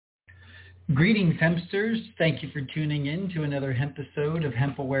Greetings, Hempsters. Thank you for tuning in to another Hemp episode of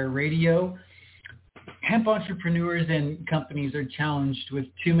Hemp Aware Radio. Hemp entrepreneurs and companies are challenged with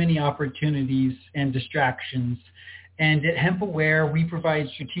too many opportunities and distractions. And at Hemp Aware, we provide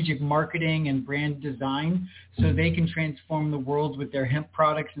strategic marketing and brand design so they can transform the world with their hemp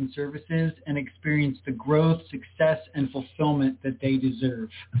products and services and experience the growth, success, and fulfillment that they deserve.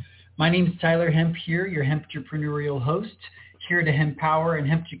 My name is Tyler Hemp here, your hemp entrepreneurial host, here to empower and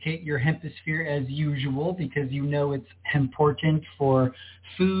hempucate your hemposphere as usual, because you know it's important for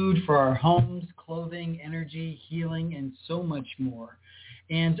food, for our homes, clothing, energy, healing, and so much more.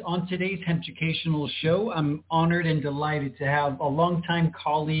 And on today's Hempucational show, I'm honored and delighted to have a longtime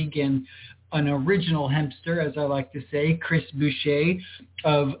colleague and an original hempster, as I like to say, Chris Boucher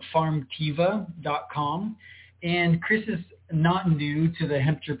of Farmtiva.com. And Chris is not new to the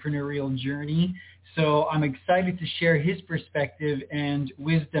hempreneurial journey, so I'm excited to share his perspective and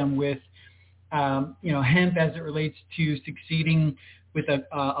wisdom with, hemp as it relates to succeeding with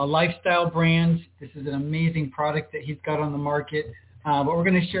a lifestyle brand. This is an amazing product that he's got on the market. But we're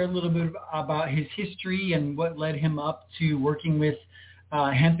going to share a little bit about his history and what led him up to working with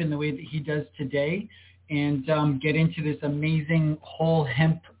hemp in the way that he does today, and get into this amazing whole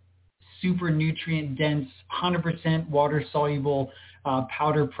hemp, super nutrient dense, 100% water soluble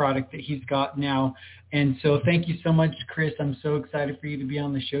powder product that he's got now. And so thank you so much, Chris. I'm so excited for you to be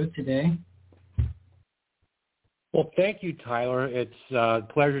on the show today. Well, thank you, Tyler. It's a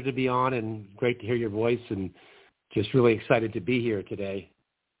pleasure to be on and great to hear your voice, and just really excited to be here today.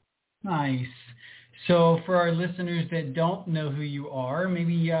 Nice. So for our listeners that don't know who you are,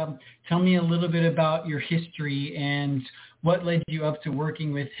 maybe tell me a little bit about your history and what led you up to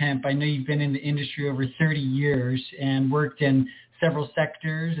working with hemp. I know you've been in the industry over 30 years and worked in several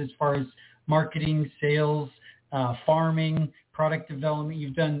sectors as far as marketing, sales, farming, product development.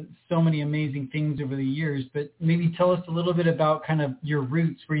 You've done so many amazing things over the years, but maybe tell us a little bit about kind of your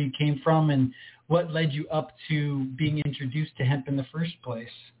roots, where you came from, and what led you up to being introduced to hemp in the first place.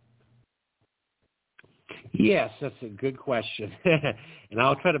 Yes, that's a good question, and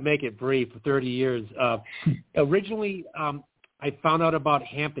I'll try to make it brief. For 30 years, originally I found out about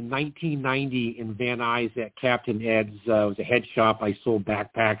hemp in 1990 in Van Nuys at Captain Ed's. It was a head shop. I sold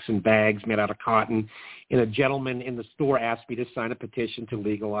backpacks and bags made out of cotton, and a gentleman in the store asked me to sign a petition to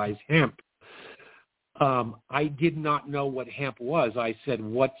legalize hemp. I did not know what hemp was. I said,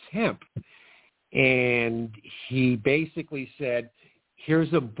 "What's hemp?" And he basically said,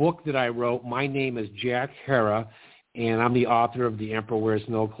 "Here's a book that I wrote. My name is Jack Hara, and I'm the author of The Emperor Wears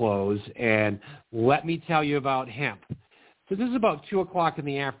No Clothes, and let me tell you about hemp." So this is about 2 o'clock in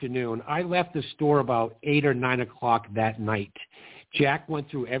the afternoon. I left the store about 8 or 9 o'clock that night. Jack went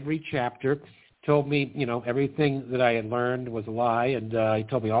through every chapter, told me, everything that I had learned was a lie, and he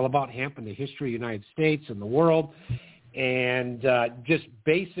told me all about hemp and the history of the United States and the world, and just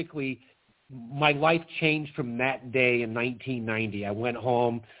basically my life changed from that day in 1990. I went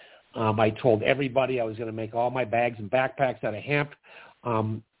home. I told everybody I was going to make all my bags and backpacks out of hemp.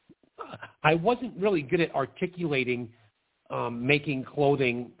 I wasn't really good at articulating making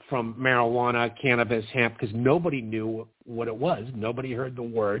clothing from marijuana, cannabis, hemp, because nobody knew what it was. Nobody heard the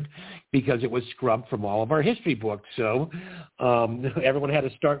word because it was scrubbed from all of our history books. So everyone had to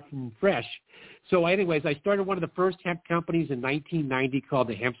start from fresh. So anyways, I started one of the first hemp companies in 1990 called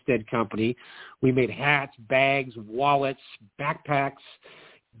the Hempstead Company. We made hats, bags, wallets, backpacks,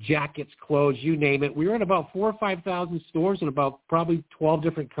 jackets, clothes, you name it. We were in about 4,000 or 5,000 stores in about probably 12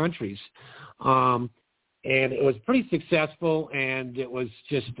 different countries. And it was pretty successful, and it was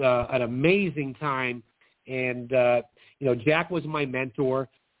just an amazing time. And, Jack was my mentor.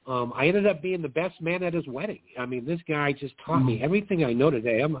 I ended up being the best man at his wedding. I mean, this guy just taught me everything I know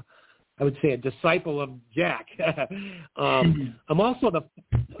today. I would say a disciple of Jack. I'm also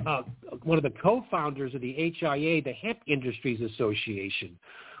one of the co-founders of the HIA, the Hemp Industries Association.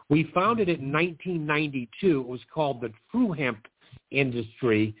 We founded it in 1992. It was called the True Hemp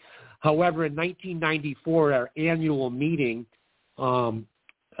Industry. However, in 1994, our annual meeting,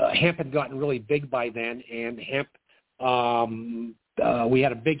 hemp had gotten really big by then, and hemp, we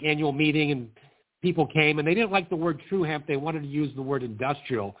had a big annual meeting, and people came, and they didn't like the word true hemp. They wanted to use the word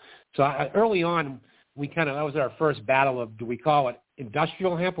industrial. So early on, that was our first battle of, do we call it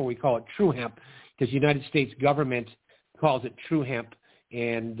industrial hemp or we call it true hemp? Because the United States government calls it true hemp.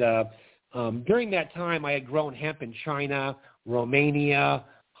 And during that time, I had grown hemp in China, Romania,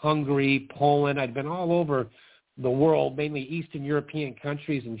 Hungary, Poland. I'd been all over the world, mainly Eastern European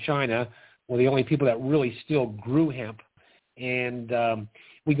countries, and China were the only people that really still grew hemp. And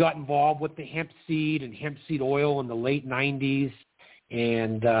we got involved with the hemp seed and hemp seed oil in the late 90s.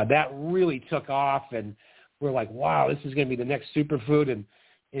 And that really took off, and we're like, wow, this is going to be the next superfood. And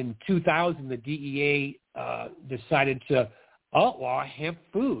in 2000, the DEA decided to outlaw hemp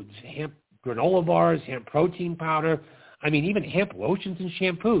foods, hemp granola bars, hemp protein powder. I mean, even hemp lotions and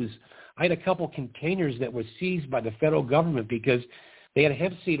shampoos. I had a couple containers that were seized by the federal government because they had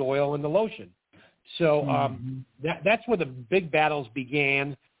hemp seed oil in the lotion. So that's where the big battles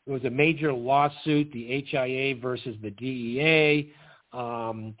began. There was a major lawsuit, the HIA versus the DEA.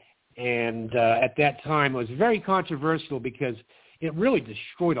 And at that time, it was very controversial because it really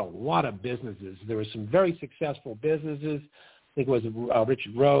destroyed a lot of businesses. There were some very successful businesses. I think it was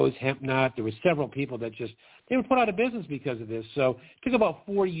Richard Rose, Hemp Nut. There were several people that they were put out of business because of this. So it took about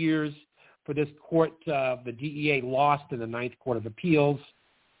 4 years for this court. The DEA lost in the Ninth Court of Appeals.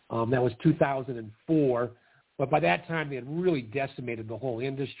 That was 2004. But by that time, they had really decimated the whole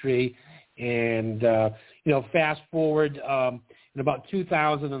industry. And, fast forward, in about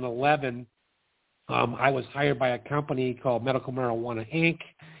 2011, I was hired by a company called Medical Marijuana Inc.,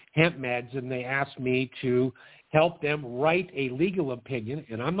 Hemp Meds, and they asked me to help them write a legal opinion.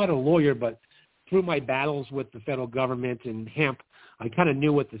 And I'm not a lawyer, but through my battles with the federal government and hemp, I kind of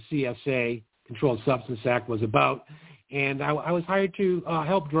knew what the CSA, Controlled Substance Act, was about. And I was hired to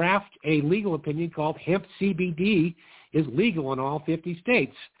help draft a legal opinion called Hemp CBD is legal in all 50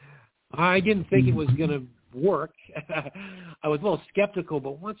 states. I didn't think it was going to work. I was a little skeptical,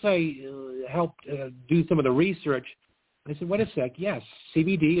 but once I helped do some of the research, I said, wait a sec, yes,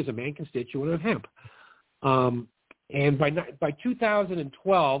 CBD is a main constituent of hemp. And by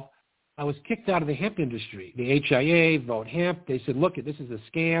 2012, I was kicked out of the hemp industry. The HIA, Vote Hemp, they said, look, this is a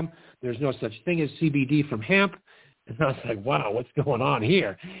scam. There's no such thing as CBD from hemp. And I was like, wow, what's going on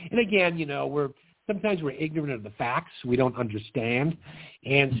here? And again, sometimes we're ignorant of the facts. We don't understand.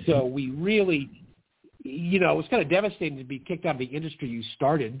 And so we really, it was kind of devastating to be kicked out of the industry you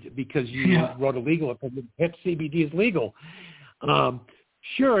started because you wrote a legal opinion. Hemp CBD is legal.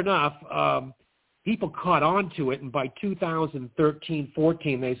 Sure enough, people caught on to it. And by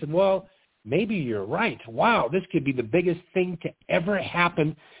 2013-14, they said, well, maybe you're right. Wow, this could be the biggest thing to ever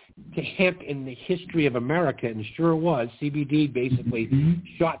happen to hemp in the history of America. And sure was. CBD basically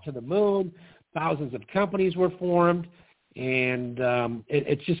shot to the moon. Thousands of companies were formed. And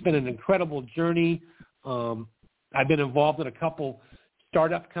it's just been an incredible journey. I've been involved in a couple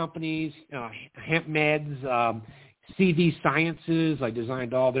startup companies, Hemp Meds, CV Sciences. I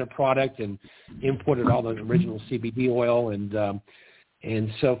designed all their product and imported all the original CBD oil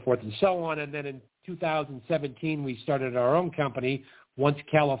and so forth and so on. And then in 2017, we started our own company. Once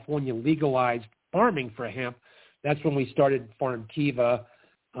California legalized farming for hemp, that's when we started Farmtiva,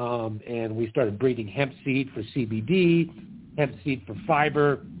 and we started breeding hemp seed for CBD, hemp seed for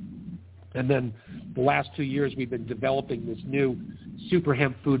fiber. And then the last 2 years, we've been developing this new super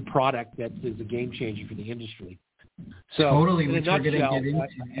hemp food product that is a game changer for the industry. So, totally, in which a we're going to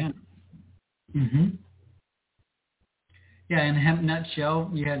nutshell, get into. Yeah, in a hemp nutshell,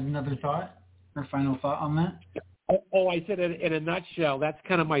 you had another thought or final thought on that? Oh, I said in a nutshell, that's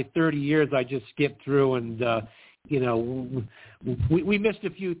kind of my 30 years I just skipped through, and we missed a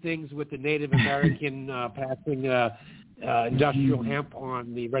few things with the Native American passing industrial hemp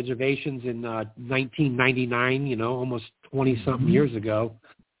on the reservations in 1999, almost 20-something years ago.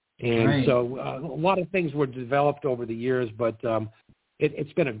 And so a lot of things were developed over the years, but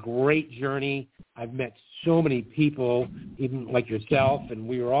it's been a great journey. I've met so many people, even like yourself, and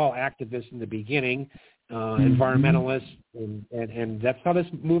we were all activists in the beginning, environmentalists, and that's how this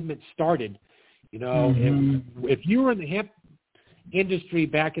movement started. If you were in the hemp industry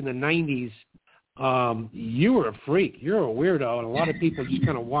back in the 90s, you were a freak. You're a weirdo, and a lot of people just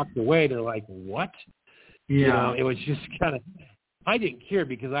kind of walked away. They're like, what? Yeah. It was just kind of, I didn't care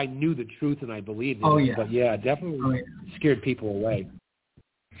because I knew the truth and I believed in it. But yeah, definitely scared people away.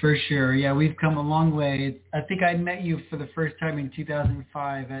 For sure. Yeah, we've come a long way. I think I met you for the first time in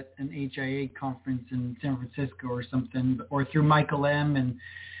 2005 at an HIA conference in San Francisco or something, or through Michael M.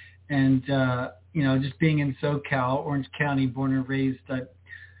 And just being in SoCal, Orange County, born and raised,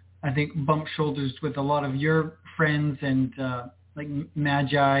 I think bumped shoulders with a lot of your friends and like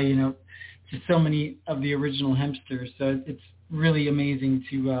Magi, just so many of the original hempsters. So it's really amazing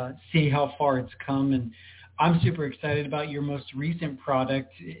to see how far it's come. And I'm super excited about your most recent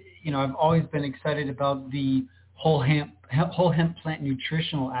product. I've always been excited about the whole hemp plant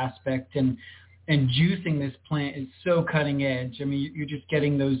nutritional aspect, and juicing this plant is so cutting edge. I mean, you're just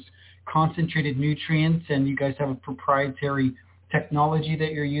getting those concentrated nutrients, and you guys have a proprietary technology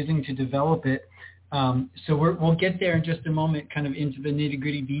that you're using to develop it. So we'll get there in just a moment, kind of into the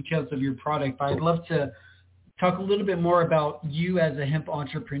nitty-gritty details of your product. But I'd love to talk a little bit more about you as a hemp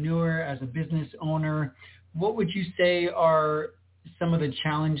entrepreneur, as a business owner. What would you say are some of the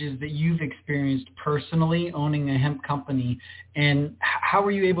challenges that you've experienced personally owning a hemp company, and how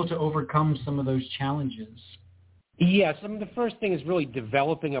were you able to overcome some of those challenges? Yes, the first thing is really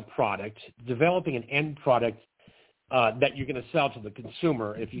developing a product, developing an end product that you're going to sell to the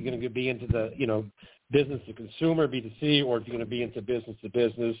consumer. If you're going to be into the, business to consumer, B2C, or if you're going to be into business to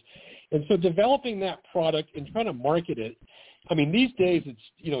business. And so developing that product and trying to market it, I mean, these days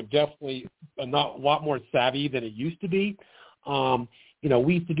it's, definitely a lot more savvy than it used to be.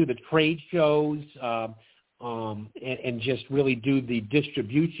 We used to do the trade shows and just really do the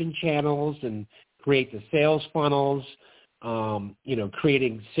distribution channels and create the sales funnels,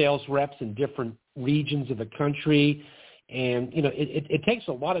 creating sales reps in different regions of the country. And, it takes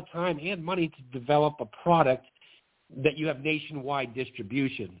a lot of time and money to develop a product that you have nationwide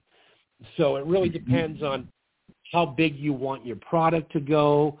distribution. So it really depends on how big you want your product to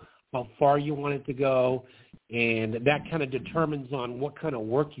go, how far you want it to go, and that kind of determines on what kind of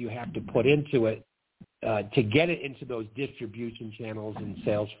work you have to put into it to get it into those distribution channels and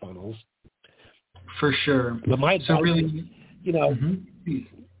sales funnels. For sure. But my advice, so really,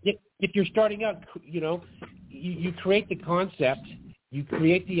 if you're starting out, you create the concept, you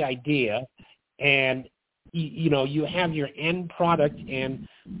create the idea, and you have your end product and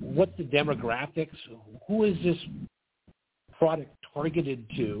what's the demographics, who is this product targeted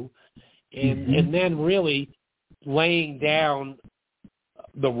to, and then really laying down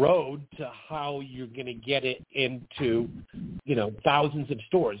the road to how you're going to get it into, thousands of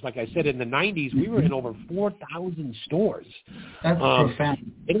stores. Like I said, in the 90s, we were in over 4,000 stores. That's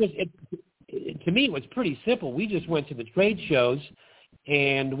profound. To me, it was pretty simple. We just went to the trade shows,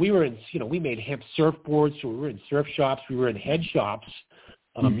 and we were in, we made hemp surfboards, so we were in surf shops, we were in head shops,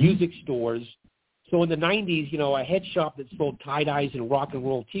 music stores. So in the 90s, a head shop that sold tie-dyes and rock and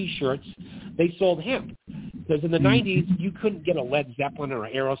roll T-shirts, they sold hemp. Because in the 90s, you couldn't get a Led Zeppelin or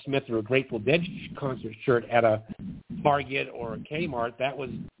Aerosmith or a Grateful Dead concert shirt at a Target or a Kmart. That was,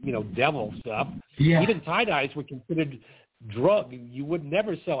 devil stuff. Yeah. Even tie-dyes were considered drug. You would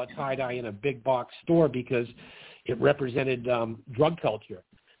never sell a tie-dye in a big box store because it represented drug culture.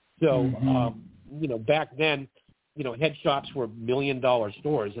 So, back then, head shops were $1 million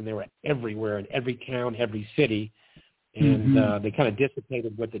stores, and they were everywhere in every town, every city. And they kind of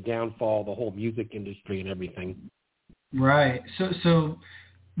dissipated with the downfall of the whole music industry and everything. Right. So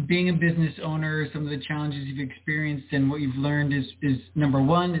being a business owner, some of the challenges you've experienced and what you've learned is number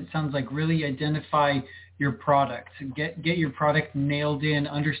one, it sounds like really identify your product. Get your product nailed in,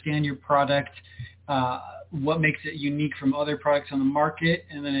 understand your product, what makes it unique from other products on the market.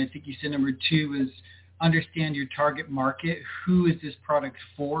 And then I think you said number two is understand your target market. Who is this product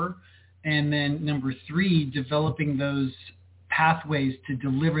for? And then number three, developing those pathways to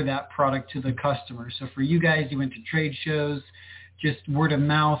deliver that product to the customer. So for you guys, you went to trade shows, just word of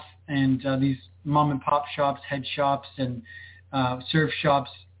mouth, and these mom and pop shops, head shops, and surf shops,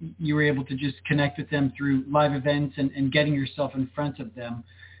 you were able to just connect with them through live events and getting yourself in front of them.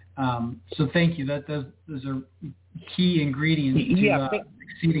 So thank you. Those are key ingredients to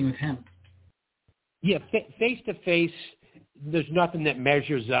succeeding with hemp. Yeah, face-to-face, there's nothing that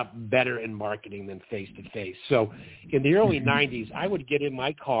measures up better in marketing than face-to-face. So in the early 90s, I would get in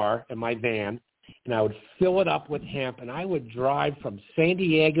my car, in my van, and I would fill it up with hemp, and I would drive from San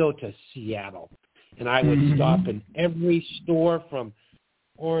Diego to Seattle. And I would stop in every store from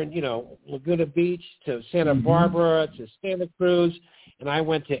Laguna Beach to Santa Barbara to Santa Cruz, and I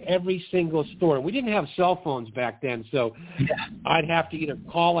went to every single store. We didn't have cell phones back then, so I'd have to either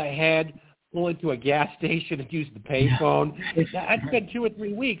call ahead, pull into a gas station and use the payphone. I'd spend 2 or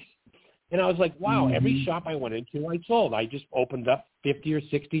 3 weeks, and I was like, wow, every shop I went into, I sold. I just opened up 50 or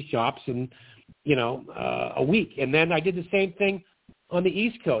 60 shops in, a week. And then I did the same thing on the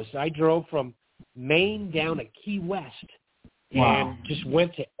East Coast. I drove from Maine down to Key West and just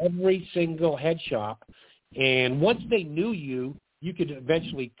went to every single head shop. And once they knew you, you could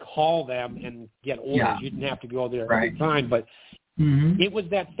eventually call them and get orders. Yeah. You didn't have to go there every time, but it was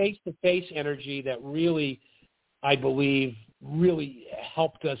that face-to-face energy that really, I believe, really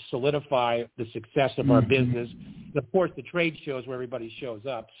helped us solidify the success of our business. And of course, the trade shows where everybody shows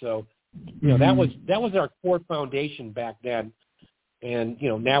up. So, that was our core foundation back then. And,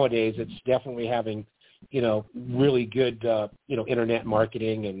 nowadays it's definitely having, really good, internet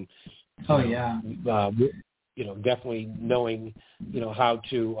marketing and, definitely knowing, how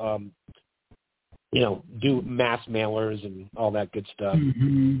to, do mass mailers and all that good stuff.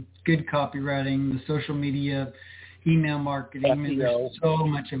 Good copywriting, the social media. email marketing. SEO. There's so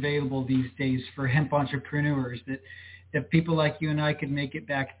much available these days for hemp entrepreneurs that if people like you and I could make it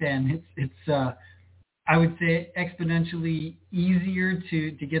back then, it's I would say exponentially easier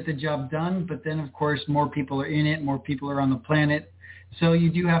to get the job done. But then, of course, more people are in it, more people are on the planet. So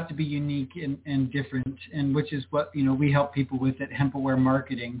you do have to be unique and different, and which is what, we help people with at Hemp Aware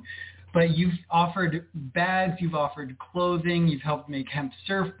Marketing. But you've offered bags, you've offered clothing, you've helped make hemp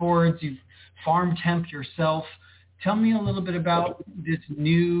surfboards, you've farmed hemp yourself. Tell me a little bit about this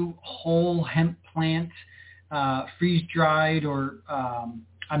new whole hemp plant, freeze-dried, or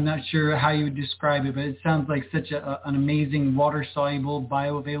I'm not sure how you would describe it, but it sounds like such an amazing water-soluble,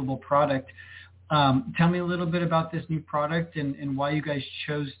 bioavailable product. Tell me a little bit about this new product and why you guys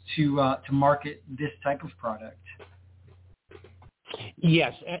chose to market this type of product.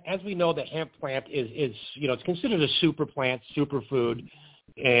 Yes, as we know, the hemp plant is it's considered a super plant, superfood,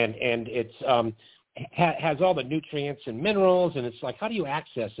 and it's has all the nutrients and minerals, and it's like, how do you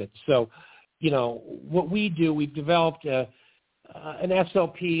access it? So, what we do, we've developed an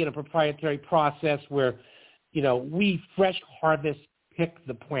SOP and a proprietary process where, we fresh harvest, pick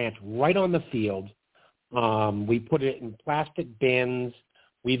the plant right on the field. We put it in plastic bins.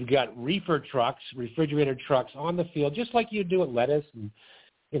 We've got refrigerator trucks on the field, just like you do with lettuce and,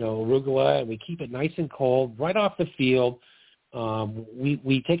 arugula, and we keep it nice and cold right off the field.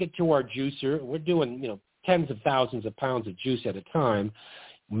 We take it to our juicer. We're doing, tens of thousands of pounds of juice at a time.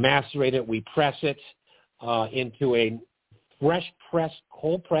 Macerate it. We press it into a fresh pressed,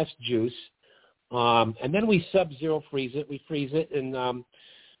 cold pressed juice. And then we sub-zero freeze it. We freeze it, and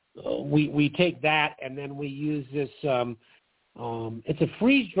we take that, and then we use this. It's a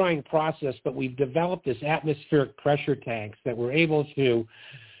freeze-drying process, but we've developed this atmospheric pressure tanks that we're able to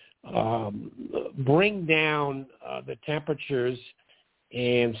bring down the temperatures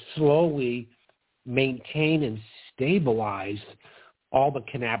and slowly maintain and stabilize all the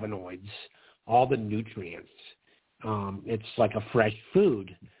cannabinoids, all the nutrients. It's like a fresh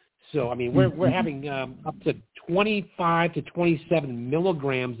food. So, we're having up to 25 to 27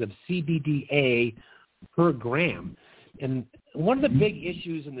 milligrams of CBDA per gram. And one of the big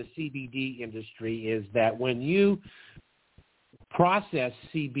issues in the CBD industry is that when you process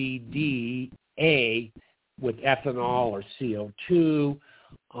CBDA with ethanol or CO2,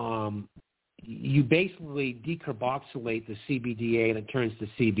 you basically decarboxylate the CBDA and it turns to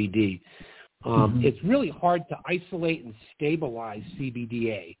CBD. It's really hard to isolate and stabilize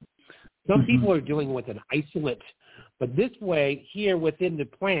CBDA. Some people are dealing with an isolate, but this way, here within the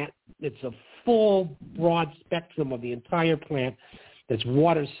plant, it's a full, broad spectrum of the entire plant that's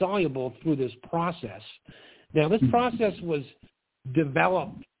water-soluble through this process. Now, this process was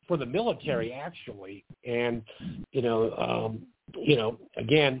developed for the military, actually, and,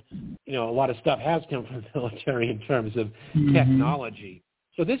 again, a lot of stuff has come from the military in terms of technology.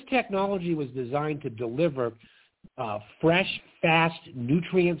 So this technology was designed to deliver fresh, fast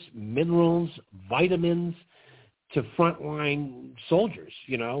nutrients, minerals, vitamins to frontline soldiers.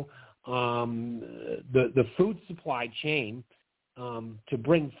 The food supply chain to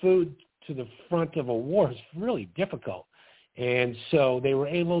bring food to the front of a war is really difficult, and so they were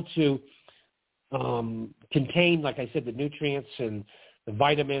able to contain, like I said, the nutrients and the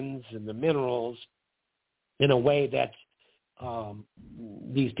vitamins and the minerals in a way that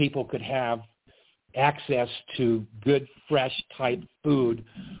these people could have access to good, fresh type food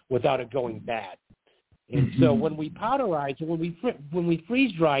without it going bad. And so when we powderize it, when we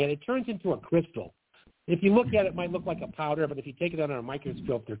freeze dry it, it turns into a crystal. If you look at it, it might look like a powder, but if you take it under a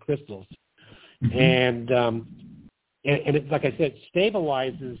microscope, they're crystals. And it, like I said,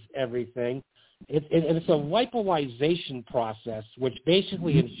 stabilizes everything. And it's a lipolyzation process, which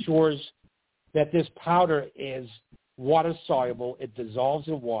basically ensures that this powder is water soluble. It dissolves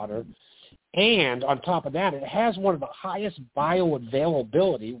in water. And on top of that, it has one of the highest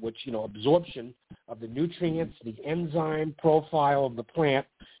bioavailability, which, absorption of the nutrients, the enzyme profile of the plant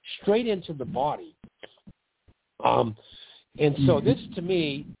straight into the body. And so this to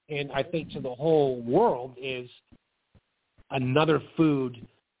me, and I think to the whole world, is another food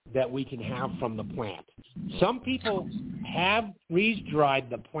that we can have from the plant. Some people have freeze-dried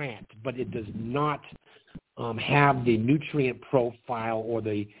the plant, but it does not have the nutrient profile or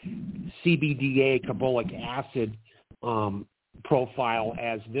the CBDA carbolic acid profile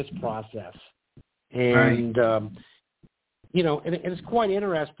as this process. And, and it's quite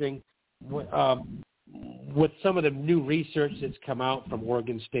interesting with some of the new research that's come out from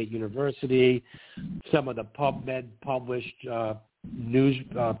Oregon State University, some of the PubMed published news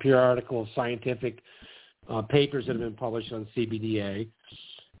periodical scientific papers that have been published on CBDA.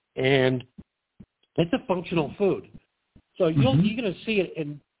 And It's a functional food. So you're going to see it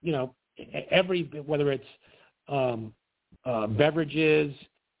in, every, whether it's beverages,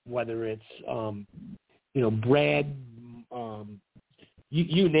 whether it's, bread,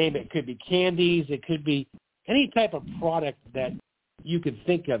 you name it. It could be candies. It could be any type of product that you could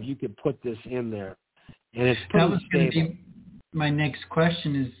think of. You could put this in there. And it's pretty that was stable. Going to be my next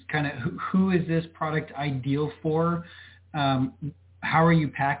question is kind of who is this product ideal for? How are you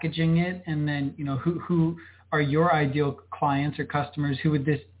packaging it? And then, who are your ideal clients or customers? Who would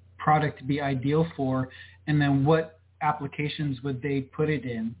this product be ideal for? And then what applications would they put it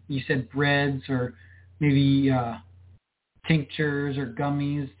in? You said breads or maybe tinctures or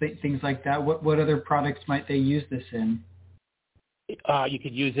gummies, things like that. What other products might they use this in? You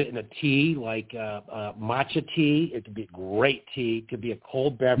could use it in a tea, like matcha tea. It could be a great tea. It could be a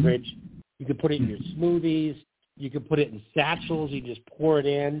cold beverage. You could put it in your smoothies. You could put it in satchels. You just pour it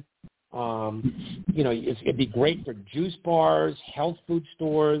in. It'd be great for juice bars, health food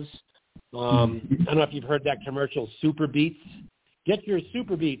stores. I don't know if you've heard that commercial, Super Beets. Get your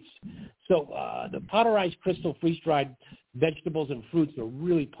Super Beets. So the powderized crystal freeze-dried vegetables and fruits are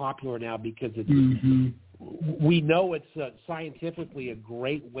really popular now because it's we know it's scientifically a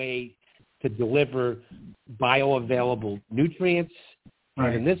great way to deliver bioavailable nutrients,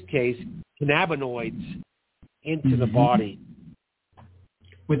 and in this case, cannabinoids into the body.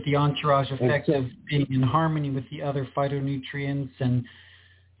 With the entourage effect of being in harmony with the other phytonutrients and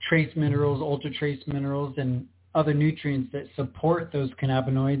trace minerals, ultra trace minerals, and other nutrients that support those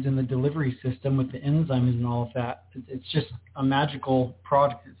cannabinoids in the delivery system with the enzymes and all of that. It's just a magical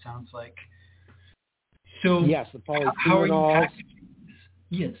product, it sounds like. So yes, the polyphenols. How are you packaging this?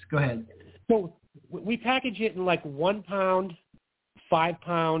 Yes, go ahead. So we package it in like 1 pound, 5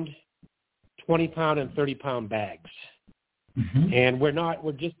 pound, 20 pound, and 30 pound bags. And we're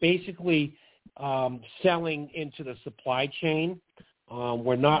just basically selling into the supply chain.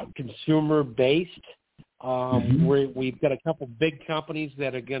 We're not consumer based. We've got a couple big companies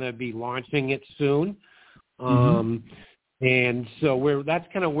that are going to be launching it soon. And so that's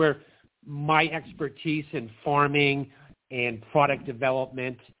kind of where my expertise in farming and product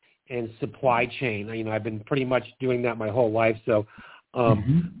development and supply chain. I've been pretty much doing that my whole life. So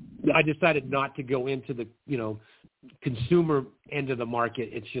I decided not to go into the, consumer end of the market.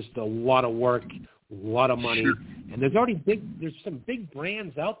 It's just a lot of work, a lot of money. And there's some big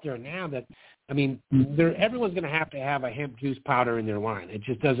brands out there now that, everyone's going to have a hemp juice powder in their line. It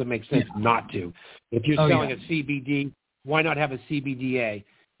just doesn't make sense not to. If you're selling a CBD, why not have a CBDA?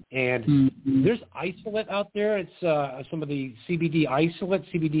 And there's isolate out there. It's some of the CBD isolate,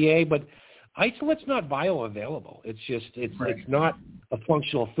 CBDA, but isolate's not bioavailable. It's just it's not a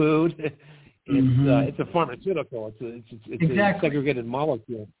functional food. It's a pharmaceutical. It's a segregated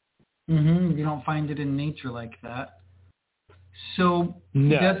molecule. You don't find it in nature like that. So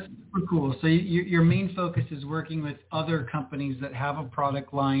that's super cool. So your main focus is working with other companies that have a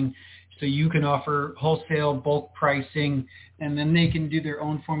product line, so you can offer wholesale bulk pricing, and then they can do their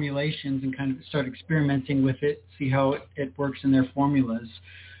own formulations and kind of start experimenting with it, see how it works in their formulas.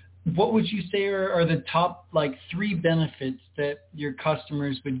 What would you say are the top 3 benefits that your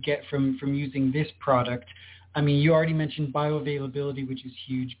customers would get from using this product? You already mentioned bioavailability, which is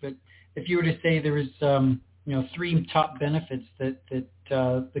huge, but if you were to say there was 3 top benefits that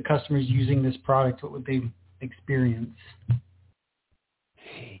the customers using this product, what would they experience?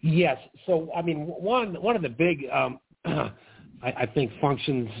 Yes. So, one of the big, I think,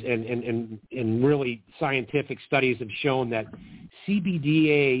 functions and really scientific studies have shown that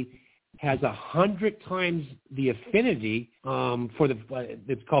CBDA has 100 times the affinity for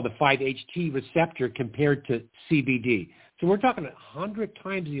it's called the 5-HT receptor compared to CBD. So we're talking 100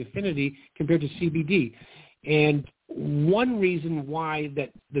 times the affinity compared to CBD. And one reason why that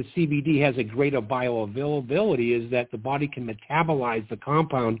the CBD has a greater bioavailability is that the body can metabolize the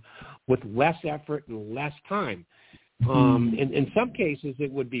compound with less effort and less time. In some cases,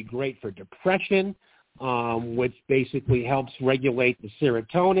 it would be great for depression, which basically helps regulate the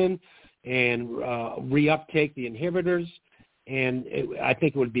serotonin and reuptake the inhibitors. And I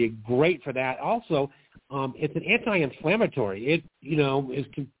think it would be great for that. Also, it's an anti-inflammatory. It,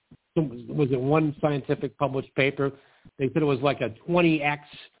 was in one scientific published paper, they said it was like a 20x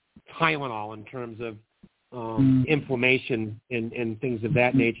Tylenol in terms of inflammation and things of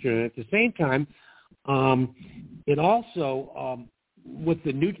that nature. And at the same time, it also, with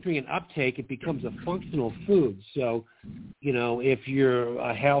the nutrient uptake, it becomes a functional food. So, if you're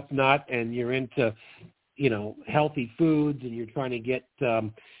a health nut and you're into, healthy foods and you're trying to get,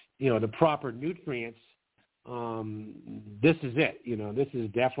 the proper nutrients, this is it. This is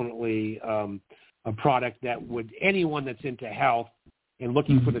definitely a product that would, anyone that's into health and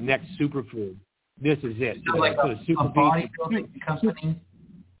looking for the next superfood, this is it. So like a bodybuilding company?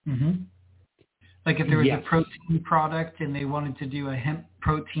 Mm-hmm. Like if there was a protein product and they wanted to do a hemp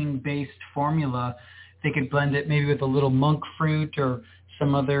protein-based formula, they could blend it maybe with a little monk fruit or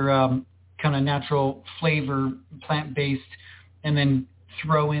some other kind of natural flavor, plant-based, and then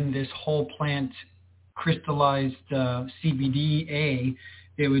throw in this whole plant crystallized CBDA.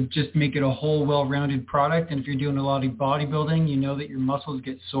 It would just make it a whole well-rounded product. And if you're doing a lot of bodybuilding, you know that your muscles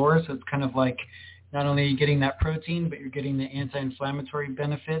get sore. So it's kind of like not only are you getting that protein, but you're getting the anti-inflammatory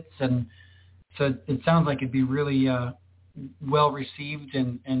benefits. And so it sounds like it'd be really well received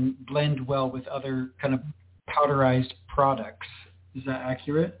and blend well with other kind of powderized products. Is that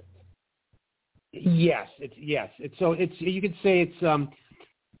accurate? Yes. You could say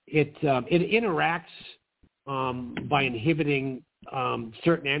it interacts by inhibiting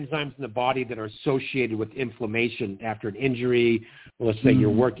certain enzymes in the body that are associated with inflammation after an injury. Well, let's say you're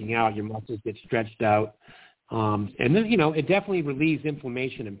working out, your muscles get stretched out. And then, it definitely relieves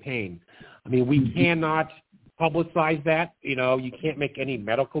inflammation and pain. I mean, we cannot publicize that. You can't make any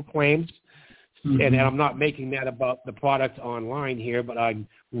medical claims. And I'm not making that about the product online here, but I'm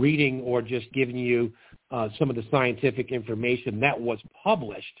reading or just giving you some of the scientific information that was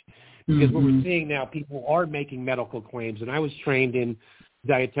published. Because what we're seeing now, people are making medical claims. And I was trained in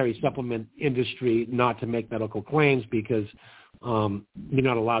dietary supplement industry not to make medical claims because you're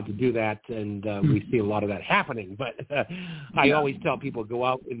not allowed to do that. And we see a lot of that happening. But I always tell people, go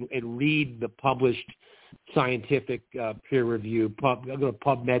out and read the published scientific peer review. Go to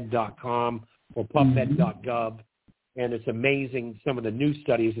PubMed.com or PubMed.gov. And it's amazing some of the new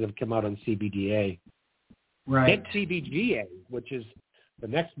studies that have come out on CBDA. Right. And CBGA, which is the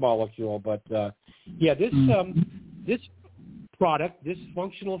next molecule. But, this product, this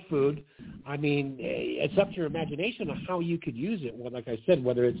functional food, I mean, it's up to your imagination of how you could use it. Well, like I said,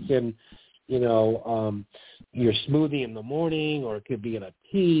 whether it's in, your smoothie in the morning, or it could be in a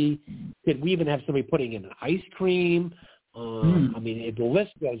tea. We even have somebody putting in an ice cream. I mean, the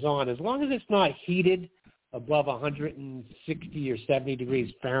list goes on. As long as it's not heated above 160 or 70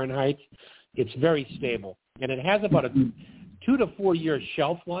 degrees Fahrenheit, it's very stable. And it has about a 2 to 4 year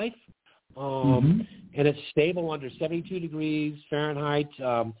shelf life. And it's stable under 72 degrees Fahrenheit,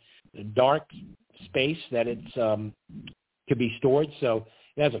 dark space that it's could be stored. So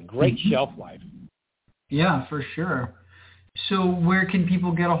it has a great shelf life. Yeah, for sure. So where can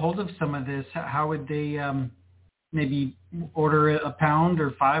people get a hold of some of this? How would they maybe order a pound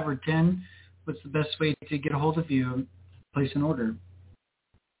or 5 or 10? What's the best way to get a hold of you and place an order?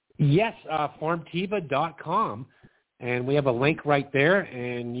 Yes, Farmtiva.com. And we have a link right there,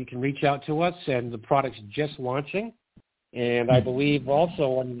 and you can reach out to us, and the product's just launching. And I believe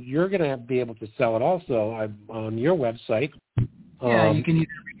also you're going to be able to sell it also on your website. Yeah, you can either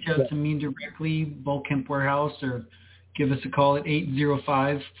reach out to me directly, Bulk Hemp Warehouse, or give us a call at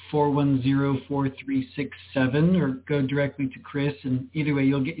 805-410-4367, or go directly to Chris. And either way,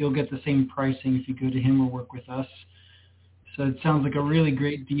 you'll get the same pricing if you go to him or work with us. So it sounds like a really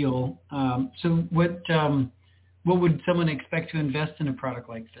great deal. So what would someone expect to invest in a product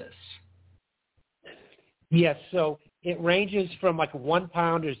like this? Yes, so it ranges from like 1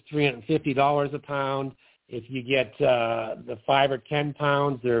 pound is $350 a pound. If you get the 5 or 10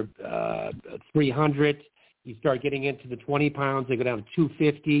 pounds, they're $300. You start getting into the 20 pounds, they go down to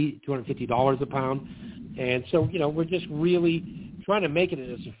 $250 a pound. And so, we're just really trying to make it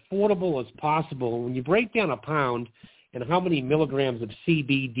as affordable as possible. When you break down a pound and how many milligrams of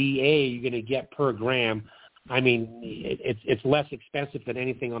CBDA you're going to get per gram, I mean, it's less expensive than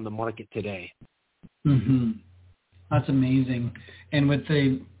anything on the market today. That's amazing. And with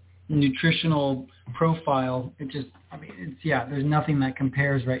the nutritional profile, there's nothing that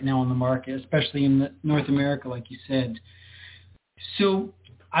compares right now on the market, especially in North America, like you said. So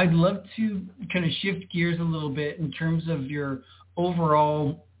I'd love to kind of shift gears a little bit in terms of your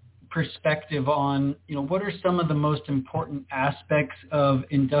overall perspective on, what are some of the most important aspects of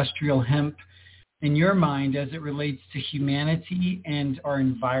industrial hemp in your mind as it relates to humanity and our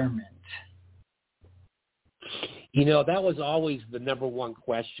environment? That was always the number one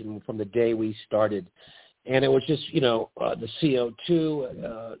question from the day we started. And it was just, the CO2,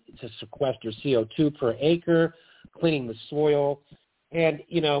 to sequester CO2 per acre, cleaning the soil. And,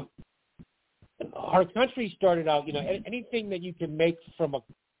 our country started out, anything that you can make from a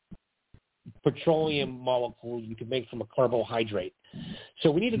petroleum molecule, you can make from a carbohydrate.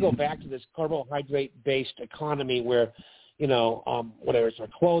 So we need to go back to this carbohydrate-based economy where, whether it's our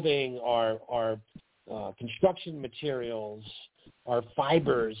clothing, our construction materials, our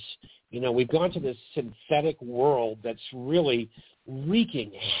fibers, We've gone to this synthetic world that's really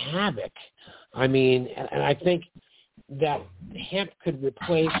wreaking havoc. I mean, and I think that hemp could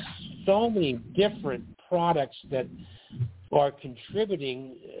replace so many different products that are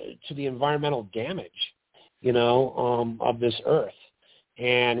contributing to the environmental damage, of this earth.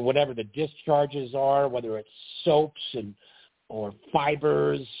 And whatever the discharges are, whether it's soaps or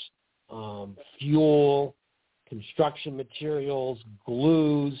fibers, fuel, construction materials,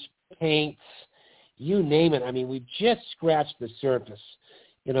 glues, paints, you name it. I mean, we've just scratched the surface,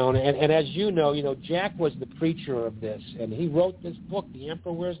 and as you know, Jack was the preacher of this, and he wrote this book, The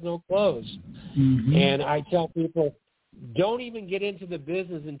Emperor Wears No Clothes. Mm-hmm. And I tell people, don't even get into the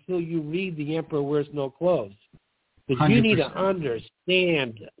business until you read The Emperor Wears No Clothes. Because you need to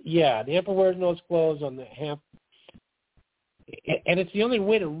understand, The Emperor Wears No Clothes on the hemp. And it's the only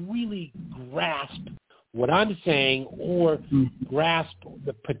way to really grasp what I'm saying or grasp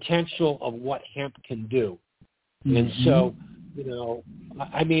the potential of what hemp can do. Mm-hmm. And so,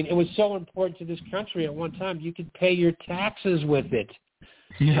 I mean, it was so important to this country at one time. You could pay your taxes with it.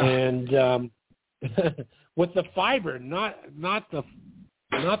 Yeah. And with the fiber, not the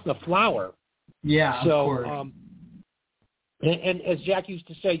flour. Yeah, so, of course. And as Jack used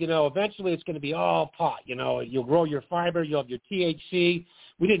to say, eventually it's going to be all pot. You'll grow your fiber, you'll have your THC.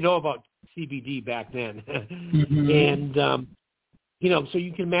 We didn't know about CBD back then. Mm-hmm. And, so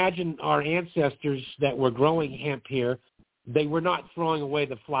you can imagine our ancestors that were growing hemp here, they were not throwing away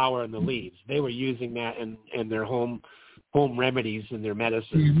the flower and the leaves. They were using that in their home remedies and their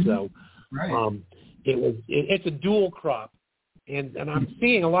medicine. Mm-hmm. So right. It's a dual crop. And I'm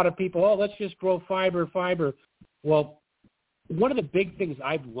seeing a lot of people, let's just grow fiber. Well, one of the big things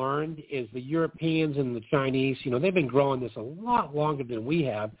I've learned is the Europeans and the Chinese, they've been growing this a lot longer than we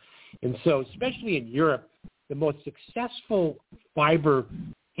have. And so especially in Europe, the most successful fiber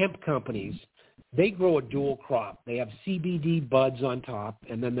hemp companies, they grow a dual crop. They have CBD buds on top,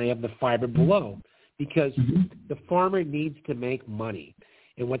 and then they have the fiber below because the farmer needs to make money.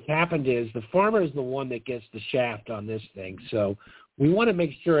 And what's happened is the farmer is the one that gets the shaft on this thing. So we want to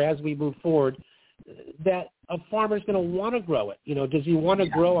make sure as we move forward that a farmer is going to want to grow it. Does he want to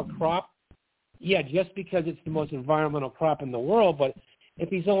grow a crop? Yeah, just because it's the most environmental crop in the world. But if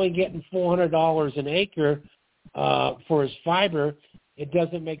he's only getting $400 an acre for his fiber, it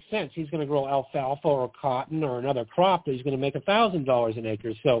doesn't make sense. He's going to grow alfalfa or cotton or another crop that he's going to make $1,000 an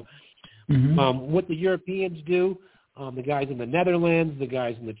acre. So what the Europeans do, the guys in the Netherlands, the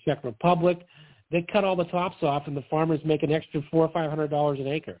guys in the Czech Republic, they cut all the tops off, and the farmers make an extra $400 or $500 an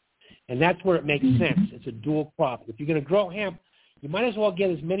acre. And that's where it makes sense. It's a dual crop. If you're going to grow hemp, you might as well get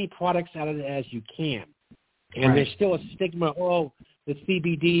as many products out of it as you can. And there's still a stigma, the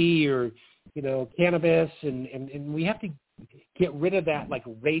CBD or, cannabis, and we have to get rid of that like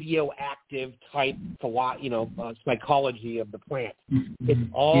radioactive type, psychology of the plant.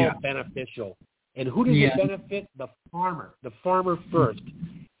 It's all beneficial. And who does it benefit? The farmer first.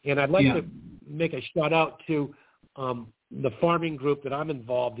 And I'd like to make a shout out to the farming group that I'm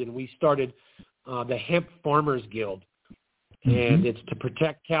involved in. We started the Hemp Farmers Guild, and it's to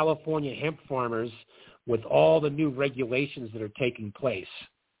protect California hemp farmers with all the new regulations that are taking place.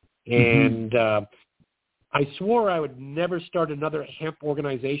 And I swore I would never start another hemp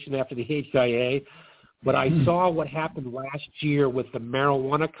organization after the HIA, but I saw what happened last year with the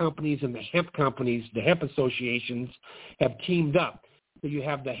marijuana companies and the hemp companies. The hemp associations have teamed up. So you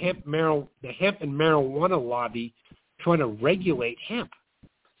have the hemp and marijuana lobby trying to regulate hemp.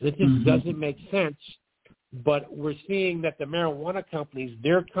 It just doesn't make sense. But we're seeing that the marijuana companies,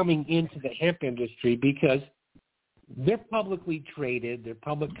 they're coming into the hemp industry because they're publicly traded, they're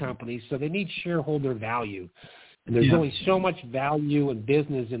public companies, so they need shareholder value. And there's only so much value and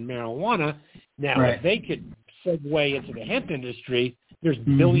business in marijuana. Now, if they could segue into the hemp industry, there's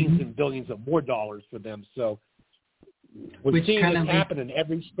billions and billions of more dollars for them. So we're seeing this happen in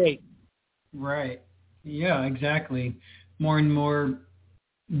every state. Right. Yeah, exactly. More and more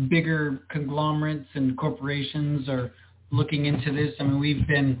bigger conglomerates and corporations are looking into this. I mean, we've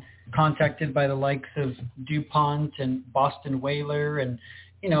been contacted by the likes of DuPont and Boston Whaler and,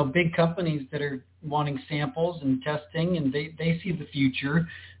 big companies that are wanting samples and testing, and they see the future,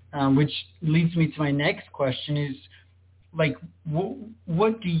 which leads me to my next question is, like,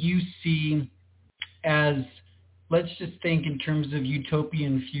 what do you see as, let's just think in terms of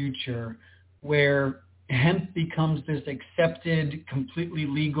utopian future, where hemp becomes this accepted, completely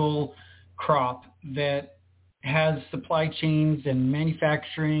legal crop that has supply chains and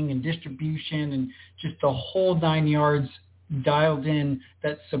manufacturing and distribution and just the whole 9 yards dialed in,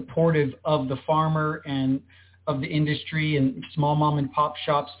 that's supportive of the farmer and of the industry and small mom and pop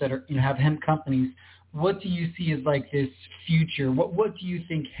shops that are, have hemp companies, what do you see as like this future? What do you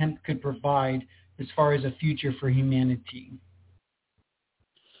think hemp could provide as far as a future for humanity?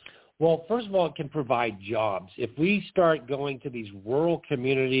 Well, first of all, it can provide jobs. If we start going to these rural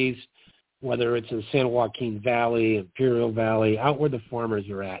communities, whether it's in San Joaquin Valley, Imperial Valley, out where the farmers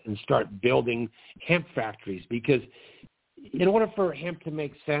are at, and start building hemp factories, because in order for hemp to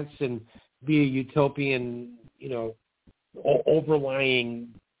make sense and be a utopian, overlying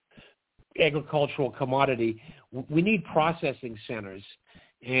agricultural commodity, we need processing centers.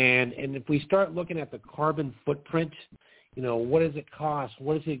 And if we start looking at the carbon footprint, what does it cost?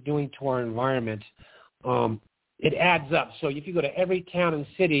 What is it doing to our environment? It adds up. So if you go to every town and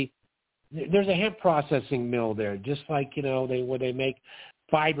city, there's a hemp processing mill there, just like, where they make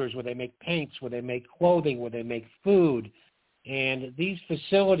fibers, where they make paints, where they make clothing, where they make food. And these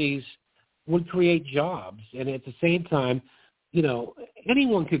facilities would create jobs. And at the same time,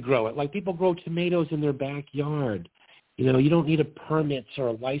 anyone could grow it. Like people grow tomatoes in their backyard. You don't need a permit or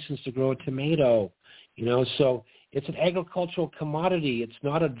a license to grow a tomato. So it's an agricultural commodity. It's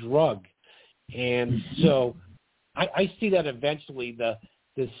not a drug. And so I see that eventually the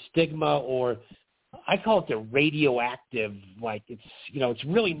stigma, or I call it the radioactive, like it's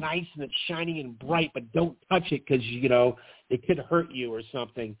really nice and it's shiny and bright, but don't touch it because, it could hurt you or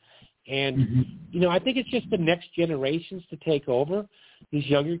something. And, I think it's just the next generations to take over. These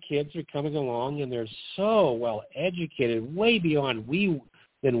younger kids are coming along and they're so well educated, way beyond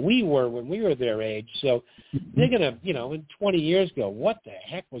than we were when we were their age. So they're going to, in 20 years go, what the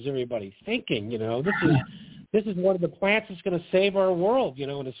heck was everybody thinking? This is one of the plants that's going to save our world, in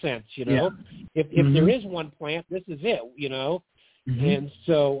a sense, If there is one plant, this is it, And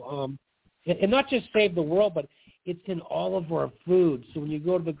so, and not just save the world, but it's in all of our food. So when you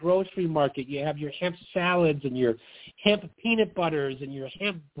go to the grocery market, you have your hemp salads and your hemp peanut butters and your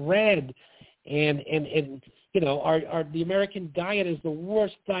hemp bread, and the American diet is the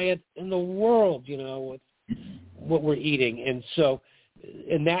worst diet in the world, with what we're eating. And so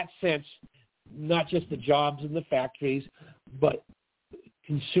in that sense, not just the jobs in the factories, but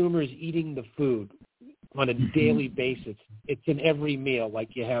consumers eating the food on a daily basis. It's in every meal,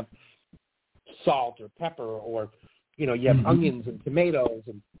 like you have salt or pepper, or, you have onions and tomatoes,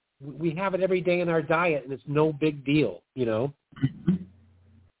 and we have it every day in our diet, and it's no big deal,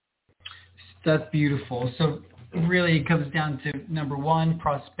 That's beautiful. So really it comes down to, number one,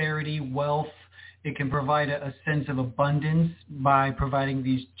 prosperity, wealth. It can provide a sense of abundance by providing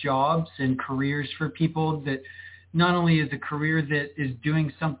these jobs and careers for people, that not only is a career that is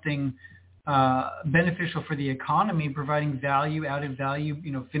doing something beneficial for the economy, providing value, added value,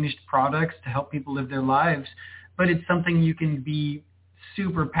 finished products to help people live their lives, but it's something you can be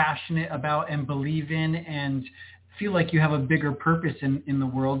super passionate about and believe in and feel like you have a bigger purpose in the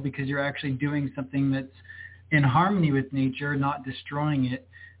world, because you're actually doing something that's in harmony with nature, not destroying it.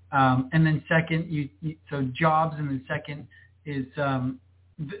 And then second, so jobs, and then second is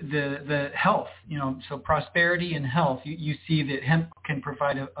the health, so prosperity and health. You see that hemp can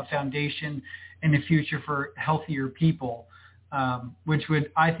provide a foundation in the future for healthier people, which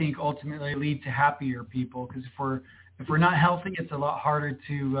would, I think, ultimately lead to happier people. Because if we're not healthy, it's a lot harder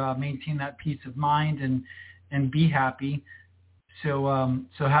to maintain that peace of mind and be happy. So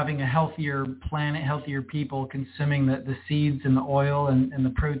having a healthier planet, healthier people, consuming the seeds and the oil and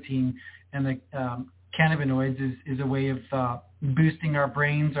the protein and the cannabinoids is a way of boosting our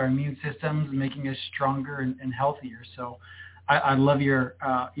brains, our immune systems, and making us stronger and healthier. So I love your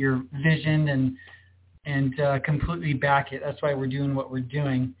vision and completely back it. That's why we're doing what we're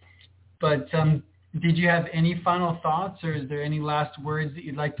doing. But did you have any final thoughts, or is there any last words that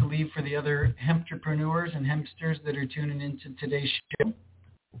you'd like to leave for the other hemp-entrepreneurs and hempsters that are tuning into today's show?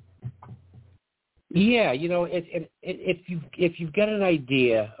 Yeah, if you've got an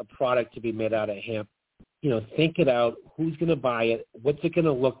idea, a product to be made out of hemp, think it out. Who's going to buy it? What's it going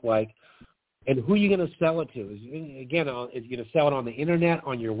to look like? And who are you going to sell it to? Is you going to sell it on the internet,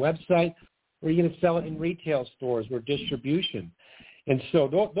 on your website, or are you going to sell it in retail stores or distribution? And so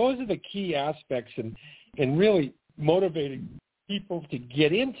those are the key aspects, and really motivating people to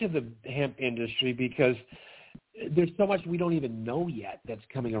get into the hemp industry, because there's so much we don't even know yet that's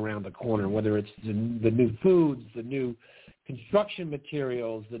coming around the corner, whether it's the new foods, the new construction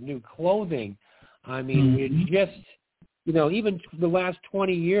materials, the new clothing. I mean, we're just, even the last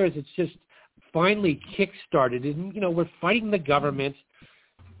 20 years, it's just finally kick-started. And, we're fighting the government.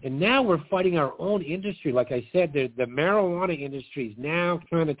 And now we're fighting our own industry. Like I said, the marijuana industry is now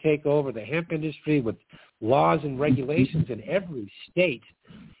trying to take over the hemp industry with laws and regulations in every state.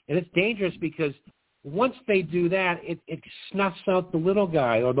 And it's dangerous because once they do that, it snuffs out the little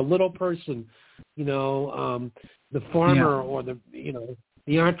guy or the little person, the farmer or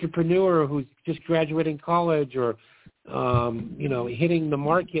the entrepreneur who's just graduating college or, hitting the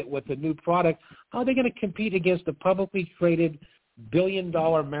market with a new product. How are they going to compete against a publicly traded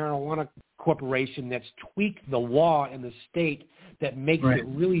billion-dollar marijuana corporation that's tweaked the law in the state that makes it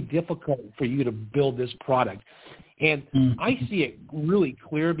really difficult for you to build this product? And I see it really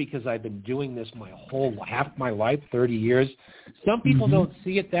clear because I've been doing this half my life, 30 years. Some people don't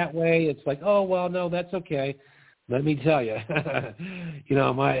see it that way. It's like, oh, well, no, that's okay. Let me tell you,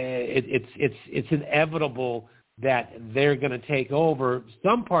 it's inevitable that they're going to take over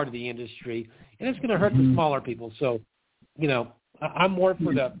some part of the industry, and it's going to hurt the smaller people. So, I'm more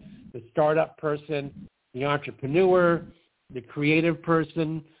for the startup person, the entrepreneur, the creative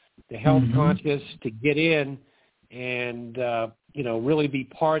person, the health conscious to get in and, really be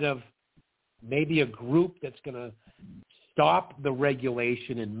part of maybe a group that's going to stop the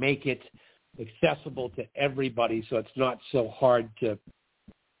regulation and make it accessible to everybody so it's not so hard to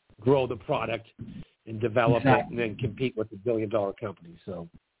grow the product and develop it and then compete with the billion-dollar companies. So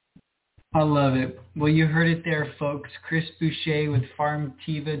I love it. Well, you heard it there, folks. Chris Boucher with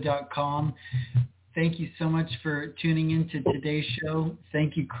Farmtiva.com. Thank you so much for tuning in to today's show.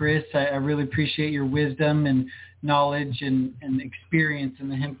 Thank you, Chris. I really appreciate your wisdom and knowledge and experience in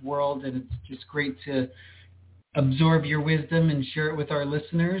the hemp world, and it's just great to absorb your wisdom and share it with our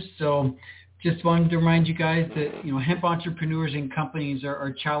listeners. So just wanted to remind you guys that, hemp entrepreneurs and companies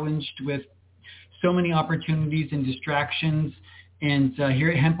are challenged with so many opportunities and distractions. And here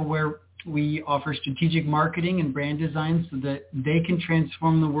at HempAware, we offer strategic marketing and brand design so that they can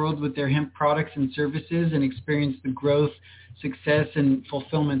transform the world with their hemp products and services and experience the growth, success, and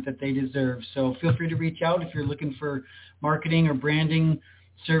fulfillment that they deserve. So feel free to reach out if you're looking for marketing or branding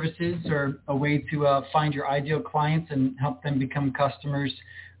services or a way to find your ideal clients and help them become customers.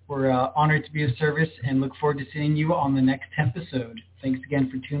 We're honored to be of service and look forward to seeing you on the next episode. Thanks again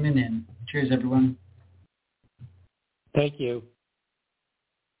for tuning in. Cheers, everyone. Thank you.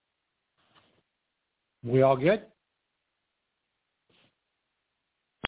 We all good?